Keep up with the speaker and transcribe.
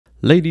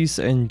Ladies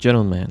and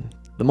gentlemen,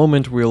 the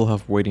moment we all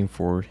have waiting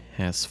for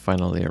has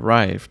finally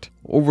arrived.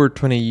 Over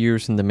 20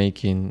 years in the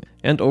making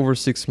and over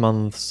 6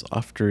 months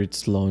after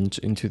its launch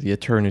into the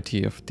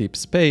eternity of deep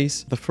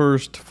space, the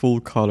first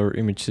full-color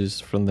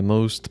images from the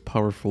most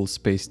powerful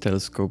space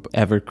telescope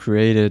ever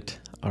created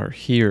are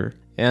here,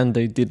 and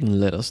they didn't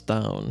let us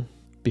down.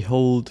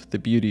 Behold the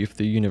beauty of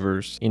the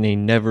universe in a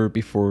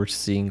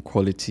never-before-seen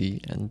quality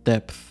and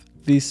depth.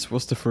 This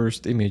was the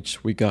first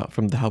image we got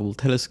from the Hubble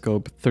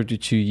telescope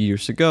 32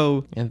 years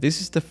ago, and this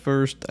is the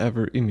first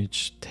ever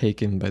image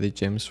taken by the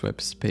James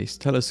Webb Space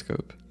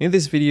Telescope. In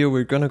this video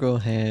we're gonna go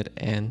ahead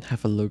and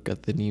have a look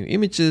at the new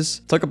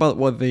images, talk about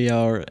what they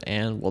are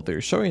and what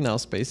they're showing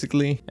us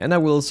basically, and I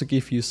will also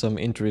give you some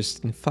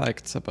interesting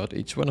facts about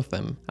each one of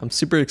them. I'm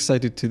super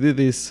excited to do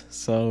this,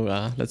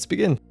 so let's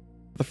begin.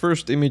 The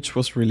first image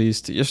was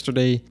released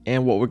yesterday,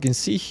 and what we can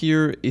see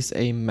here is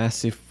a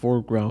massive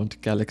foreground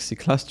galaxy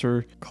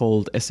cluster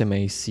called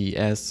SMA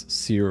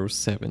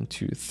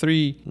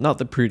CS0723. Not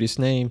the prettiest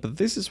name, but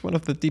this is one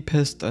of the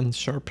deepest and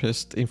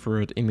sharpest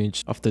infrared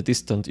image of the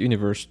distant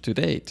universe to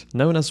date.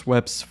 Known as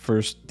Webb's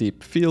first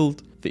deep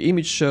field, the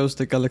image shows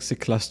the galaxy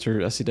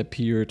cluster as it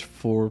appeared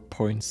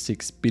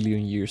 4.6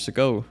 billion years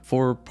ago.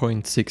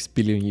 4.6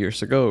 billion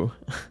years ago.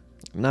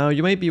 Now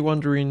you may be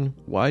wondering,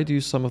 why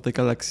do some of the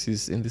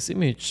galaxies in this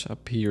image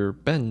appear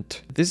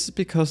bent? This is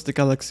because the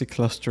galaxy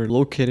cluster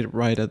located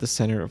right at the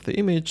center of the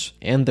image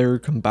and their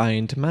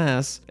combined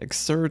mass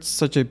exerts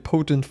such a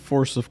potent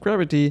force of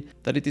gravity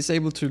that it is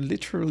able to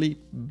literally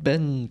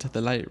bend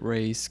the light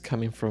rays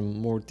coming from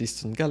more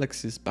distant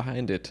galaxies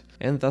behind it,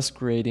 and thus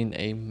creating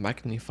a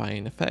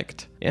magnifying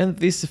effect. And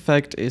this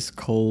effect is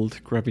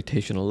called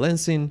gravitational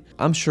lensing.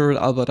 I'm sure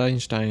Albert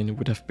Einstein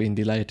would have been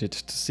delighted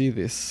to see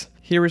this.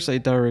 Here is a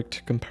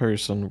direct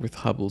comparison with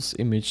Hubble's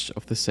image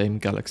of the same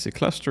galaxy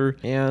cluster,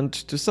 and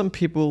to some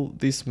people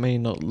this may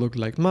not look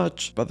like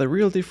much, but the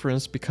real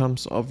difference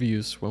becomes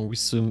obvious when we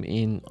zoom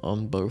in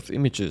on both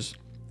images.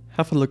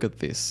 Have a look at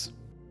this.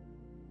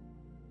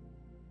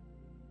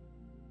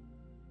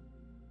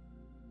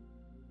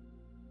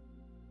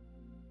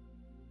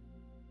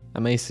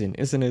 Amazing,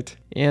 isn't it?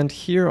 And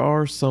here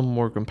are some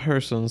more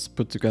comparisons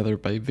put together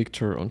by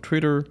Victor on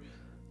Twitter.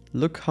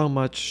 Look how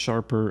much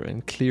sharper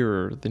and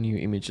clearer the new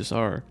images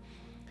are.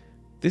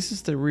 This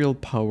is the real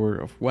power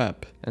of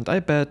Webb, and I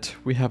bet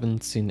we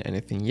haven't seen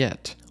anything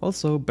yet.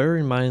 Also, bear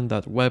in mind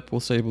that Webb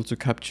was able to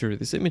capture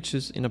these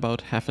images in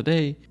about half a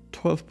day,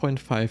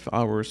 12.5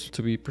 hours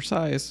to be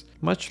precise,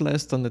 much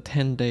less than the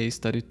 10 days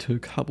that it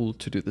took Hubble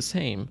to do the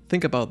same.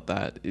 Think about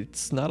that,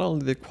 it's not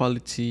only the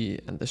quality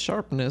and the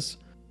sharpness,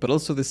 but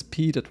also the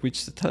speed at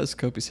which the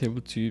telescope is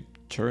able to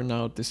churn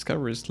out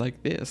discoveries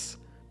like this.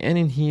 And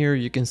in here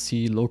you can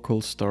see local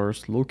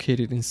stars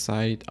located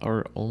inside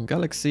our own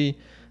galaxy,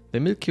 the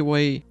Milky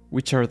Way,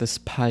 which are the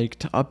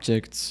spiked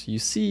objects you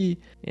see,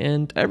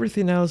 and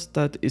everything else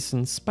that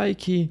isn't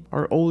spiky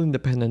are all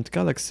independent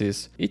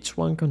galaxies, each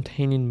one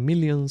containing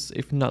millions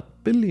if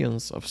not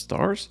billions of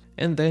stars,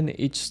 and then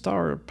each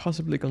star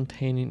possibly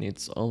containing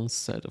its own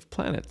set of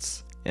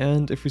planets.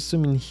 And if we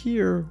zoom in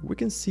here, we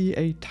can see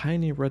a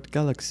tiny red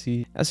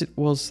galaxy as it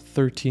was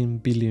 13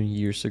 billion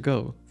years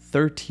ago.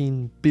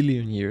 13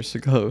 billion years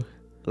ago.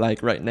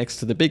 Like right next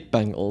to the Big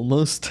Bang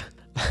almost.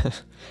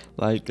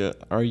 Like,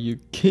 are you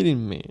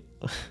kidding me?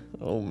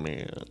 Oh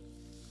man.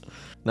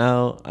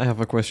 Now, I have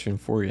a question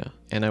for you,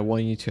 and I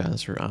want you to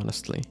answer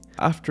honestly.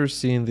 After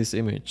seeing this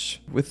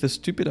image, with the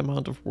stupid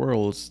amount of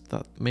worlds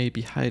that may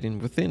be hiding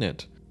within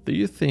it, do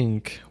you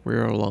think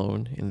we're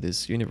alone in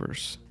this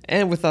universe?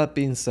 And with that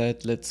being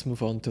said, let's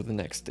move on to the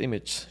next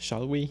image,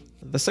 shall we?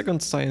 The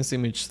second science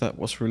image that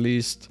was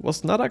released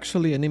was not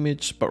actually an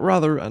image, but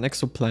rather an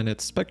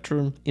exoplanet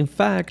spectrum. In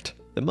fact,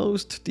 the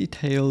most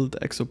detailed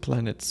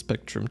exoplanet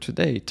spectrum to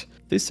date.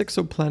 This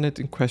exoplanet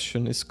in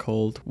question is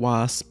called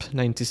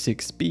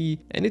JWST-96b,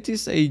 and it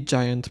is a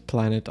giant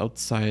planet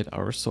outside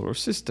our solar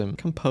system,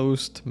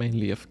 composed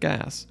mainly of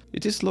gas.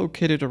 It is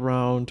located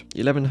around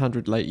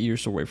 1100 light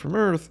years away from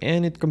Earth,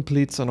 and it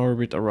completes an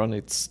orbit around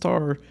its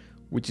star,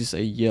 which is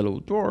a yellow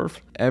dwarf,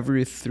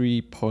 every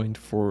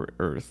 3.4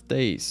 Earth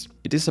days.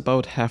 It is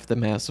about half the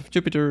mass of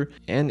Jupiter,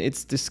 and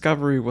its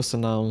discovery was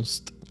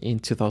announced in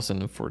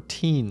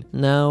 2014.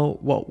 Now,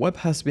 what Webb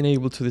has been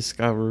able to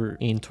discover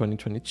in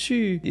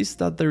 2022 is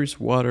that there is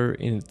water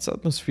in its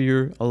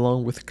atmosphere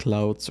along with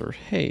clouds or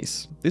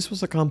haze. This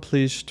was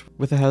accomplished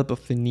with the help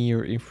of the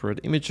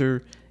near-infrared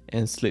imager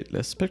and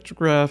slitless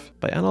spectrograph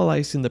by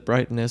analyzing the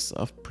brightness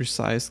of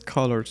precise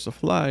colors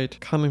of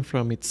light coming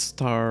from its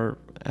star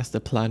as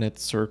the planet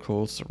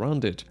circles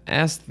around it.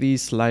 As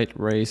these light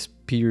rays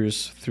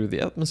disappears through the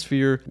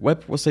atmosphere,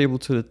 Webb was able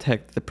to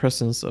detect the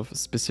presence of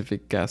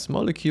specific gas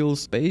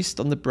molecules based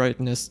on the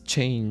brightness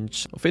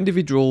change of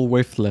individual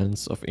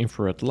wavelengths of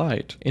infrared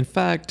light. In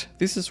fact,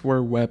 this is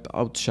where Webb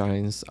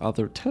outshines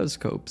other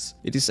telescopes.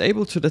 It is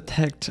able to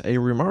detect a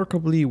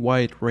remarkably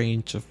wide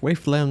range of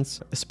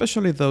wavelengths,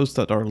 especially those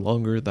that are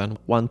longer than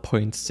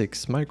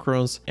 1.6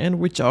 microns and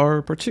which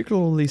are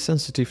particularly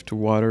sensitive to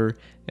water,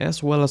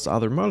 as well as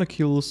other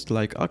molecules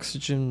like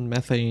oxygen,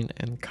 methane,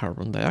 and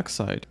carbon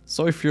dioxide.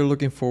 So if you're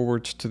looking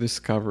forward to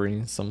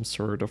discovering some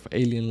sort of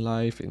alien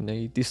life in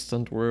a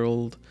distant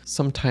world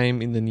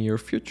sometime in the near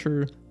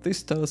future,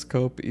 this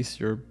telescope is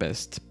your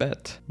best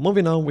bet.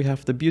 Moving on, we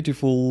have the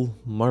beautiful,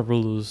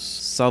 marvelous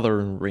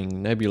Southern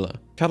Ring Nebula.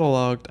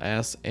 Catalogued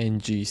as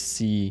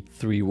NGC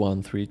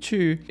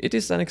 3132, it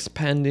is an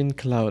expanding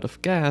cloud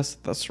of gas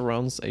that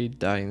surrounds a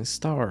dying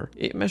star.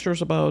 It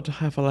measures about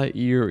half a light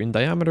year in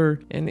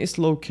diameter and is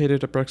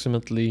located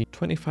approximately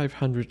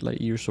 2500 light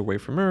years away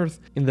from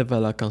Earth in the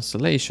Vela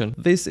constellation.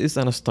 This is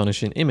an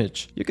astonishing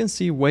image. You can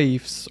see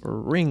waves or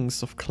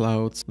rings of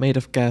clouds made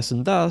of gas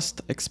and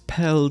dust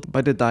expelled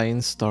by the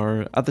dying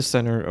star at the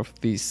center of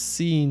this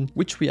scene,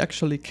 which we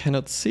actually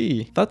cannot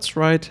see. That's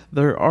right,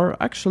 there are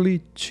actually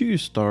two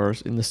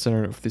stars in the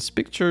center of this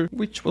picture,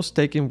 which was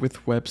taken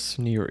with Webb's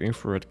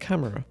near-infrared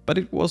camera. But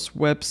it was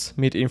Webb's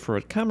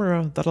mid-infrared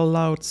camera that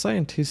allowed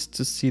scientists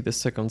to see the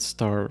second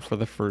star for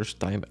the first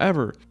time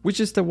ever, which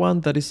is the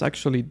one that is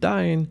actually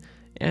dying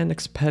and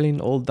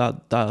expelling all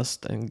that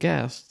dust and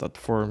gas that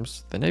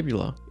forms the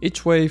nebula.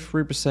 Each wave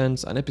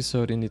represents an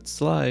episode in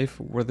its life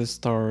where the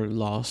star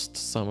lost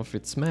some of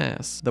its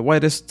mass. The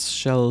widest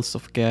shells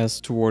of gas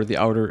toward the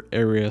outer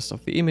areas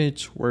of the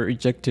image were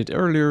ejected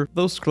earlier.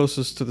 Those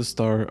closest to the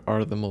star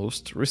are the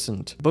most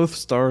recent. Both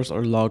stars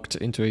are locked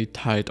into a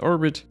tight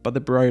orbit, but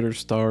the brighter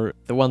star,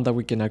 the one that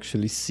we can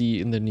actually see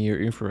in the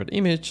near-infrared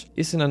image,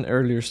 is in an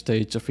earlier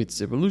stage of its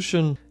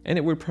evolution, and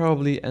it will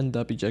probably end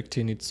up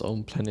ejecting its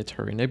own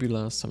planetary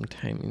nebula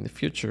sometime in the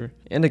future.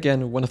 And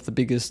again, one of the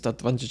biggest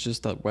advantages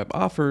that Webb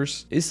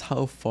offers is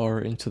how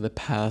far into the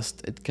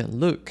past it can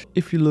look.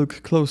 If you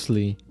look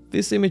closely,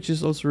 these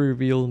images also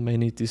reveal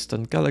many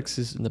distant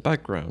galaxies in the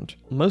background.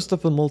 Most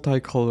of the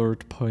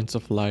multicolored points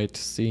of light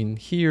seen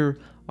here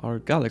are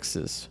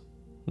galaxies,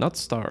 not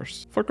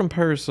stars. For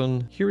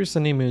comparison, here is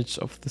an image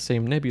of the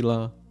same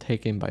nebula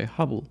taken by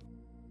Hubble.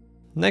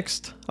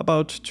 Next,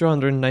 about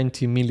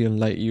 290 million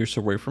light years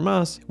away from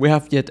us, we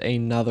have yet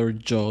another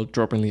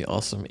jaw-droppingly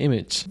awesome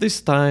image, this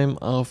time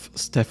of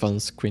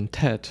Stephan's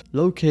Quintet,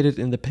 located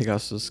in the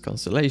Pegasus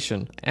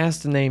constellation.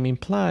 As the name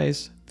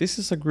implies, this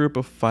is a group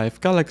of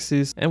 5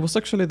 galaxies and was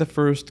actually the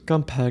first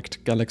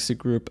compact galaxy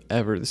group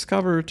ever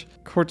discovered,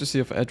 courtesy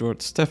of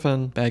Edward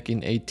Stephan back in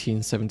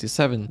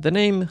 1877. The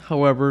name,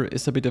 however,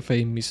 is a bit of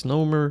a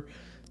misnomer,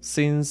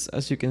 since,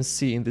 as you can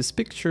see in this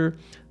picture,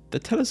 the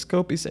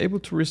telescope is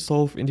able to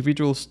resolve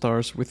individual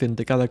stars within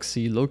the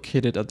galaxy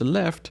located at the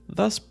left,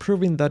 thus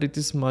proving that it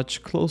is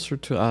much closer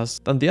to us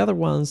than the other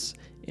ones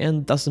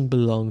and doesn't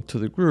belong to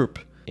the group.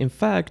 In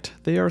fact,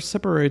 they are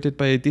separated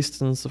by a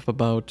distance of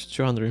about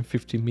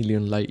 250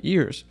 million light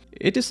years.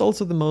 It is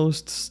also the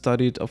most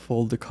studied of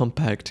all the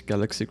compact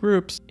galaxy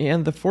groups,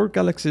 and the 4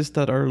 galaxies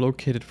that are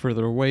located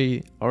further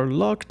away are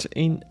locked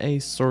in a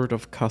sort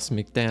of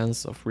cosmic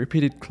dance of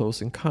repeated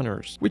close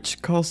encounters,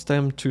 which cause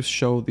them to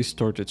show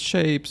distorted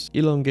shapes,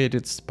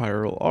 elongated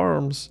spiral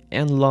arms,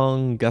 and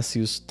long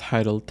gaseous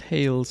tidal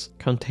tails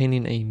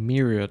containing a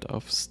myriad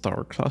of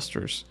star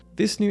clusters.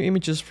 These new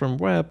images from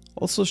Webb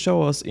also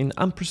show us in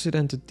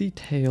unprecedented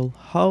detail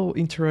how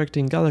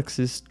interacting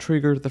galaxies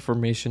trigger the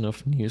formation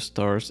of new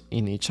stars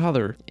in each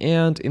other.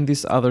 And in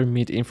this other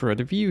mid-infrared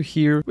view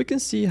here, we can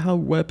see how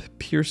Webb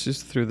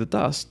pierces through the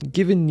dust,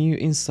 giving new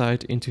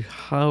insight into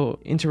how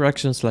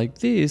interactions like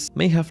this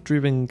may have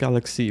driven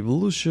galaxy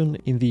evolution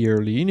in the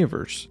early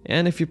universe.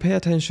 And if you pay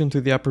attention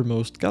to the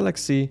uppermost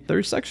galaxy, there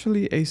is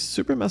actually a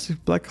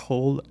supermassive black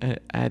hole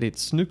at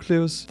its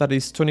nucleus that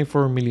is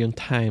 24 million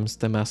times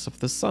the mass of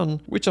the Sun,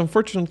 which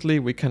unfortunately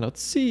we cannot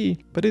see,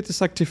 but it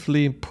is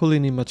actively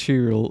pulling in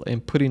material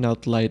and putting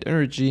out light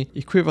energy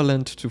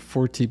equivalent to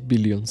 40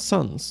 billion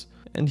suns.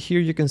 And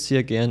here you can see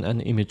again an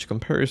image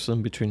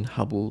comparison between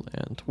Hubble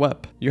and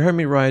Webb. You heard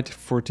me right,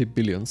 40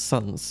 billion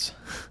suns.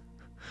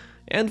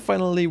 And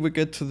finally we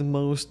get to the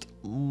most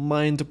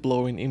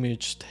mind-blowing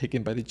image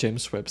taken by the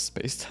James Webb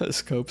Space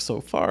Telescope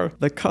so far,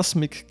 the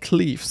cosmic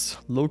cleaves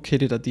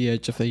located at the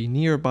edge of a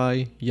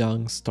nearby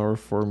young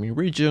star-forming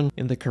region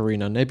in the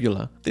Carina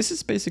Nebula. This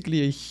is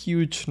basically a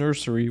huge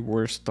nursery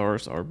where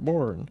stars are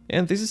born,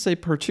 and this is a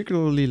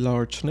particularly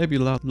large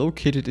nebula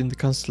located in the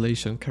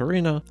constellation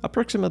Carina,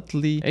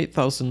 approximately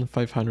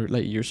 8,500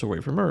 light years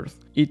away from Earth.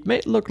 It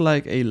may look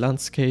like a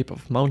landscape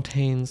of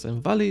mountains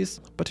and valleys,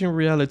 but in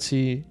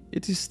reality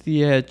it is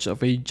the edge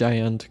of a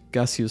giant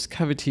gaseous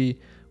cavity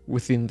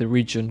within the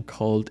region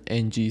called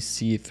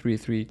NGC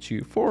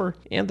 3324,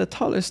 and the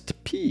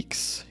tallest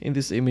peaks in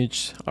this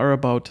image are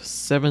about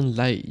 7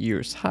 light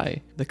years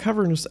high. The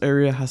cavernous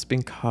area has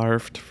been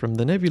carved from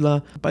the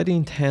nebula by the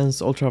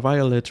intense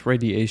ultraviolet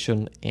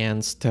radiation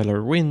and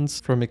stellar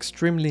winds from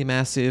extremely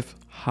massive,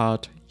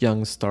 hot,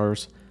 young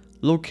stars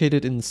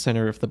located in the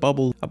center of the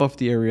bubble above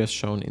the areas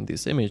shown in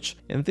this image.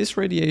 And this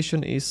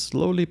radiation is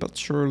slowly but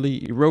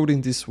surely eroding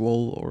this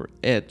wall or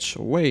edge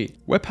away.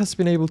 Webb has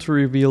been able to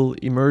reveal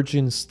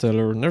emerging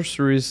stellar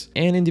nurseries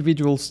and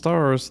individual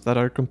stars that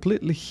are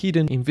completely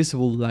hidden in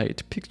visible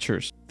light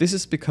pictures. This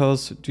is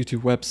because, due to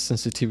Webb's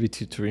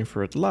sensitivity to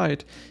infrared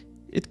light,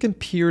 it can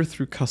peer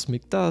through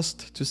cosmic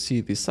dust to see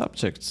these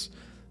objects,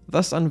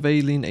 thus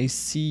unveiling a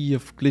sea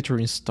of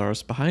glittering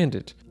stars behind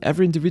it.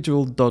 Every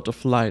individual dot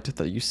of light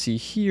that you see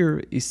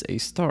here is a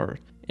star,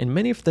 and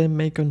many of them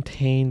may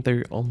contain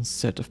their own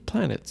set of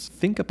planets.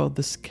 Think about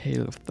the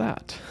scale of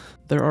that.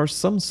 There are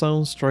some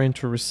zones trying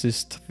to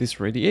resist this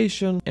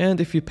radiation, and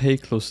if you pay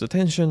close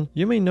attention,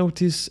 you may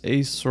notice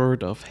a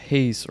sort of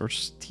haze or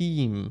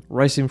steam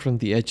rising from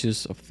the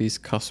edges of this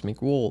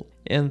cosmic wall.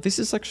 And this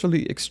is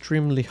actually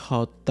extremely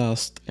hot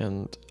dust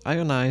and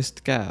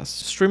ionized gas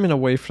streaming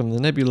away from the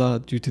nebula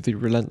due to the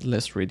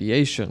relentless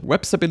radiation.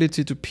 Webb's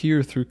ability to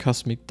peer through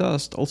cosmic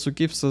dust also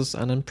gives us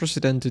an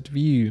unprecedented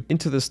view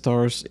into the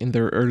stars in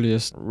their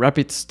earliest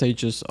rapid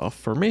stages of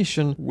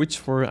formation, which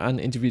for an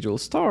individual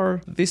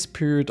star, this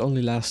period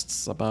only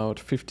lasts about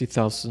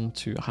 50,000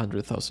 to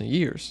 100,000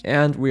 years.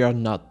 And we are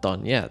not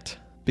done yet,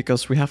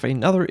 because we have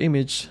another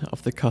image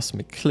of the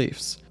cosmic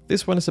cliffs.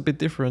 This one is a bit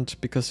different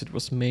because it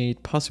was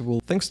made possible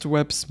thanks to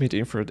Webb's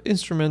mid-infrared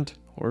instrument,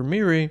 or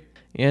MIRI,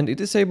 and it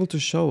is able to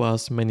show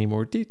us many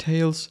more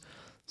details,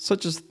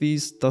 such as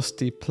these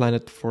dusty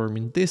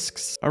planet-forming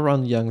disks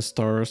around young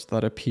stars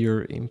that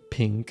appear in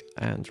pink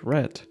and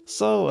red.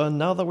 So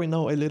now that we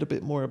know a little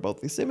bit more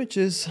about these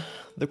images,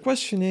 the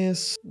question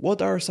is,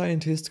 what are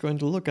scientists going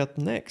to look at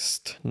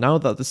next? Now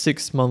that the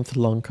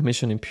 6-month-long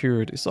commissioning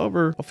period is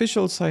over,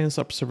 official science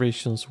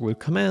observations will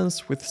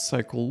commence with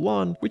Cycle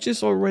 1, which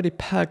is already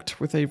packed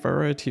with a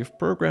variety of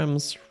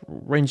programs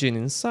ranging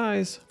in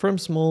size from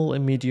small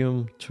and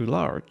medium to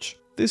large.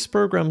 These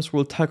programs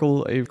will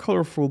tackle a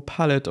colorful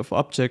palette of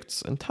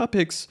objects and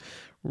topics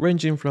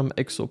ranging from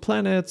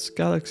exoplanets,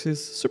 galaxies,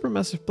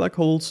 supermassive black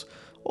holes,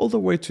 all the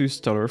way to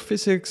stellar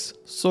physics,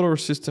 solar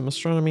system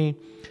astronomy,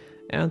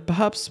 and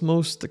perhaps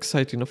most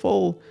exciting of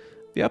all,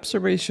 the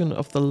observation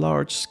of the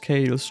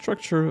large-scale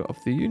structure of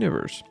the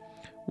universe,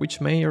 which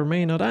may or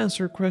may not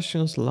answer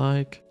questions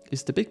like,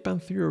 is the Big Bang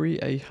Theory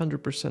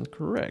 100%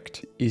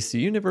 correct? Is the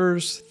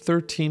universe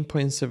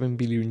 13.7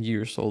 billion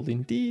years old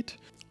indeed?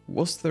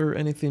 Was there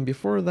anything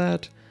before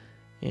that?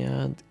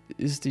 And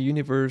is the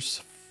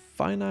universe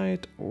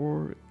finite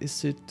or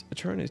is it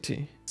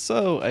eternity?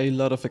 So a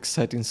lot of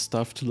exciting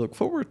stuff to look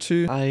forward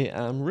to. I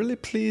am really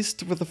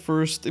pleased with the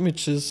first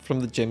images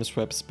from the James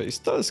Webb Space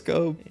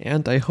Telescope,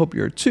 and I hope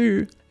you're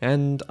too.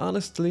 And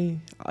honestly,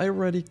 I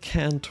already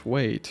can't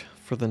wait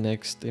for the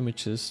next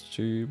images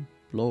to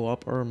blow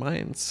up our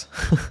minds.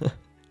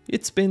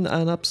 It's been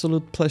an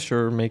absolute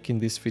pleasure making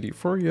this video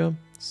for you.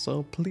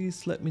 So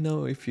please let me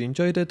know if you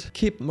enjoyed it.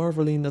 Keep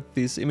marveling at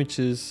these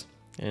images,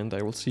 and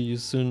I will see you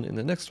soon in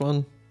the next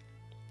one.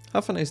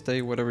 Have a nice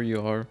day, whatever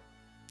you are.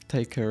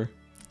 Take care.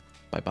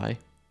 Bye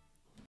bye.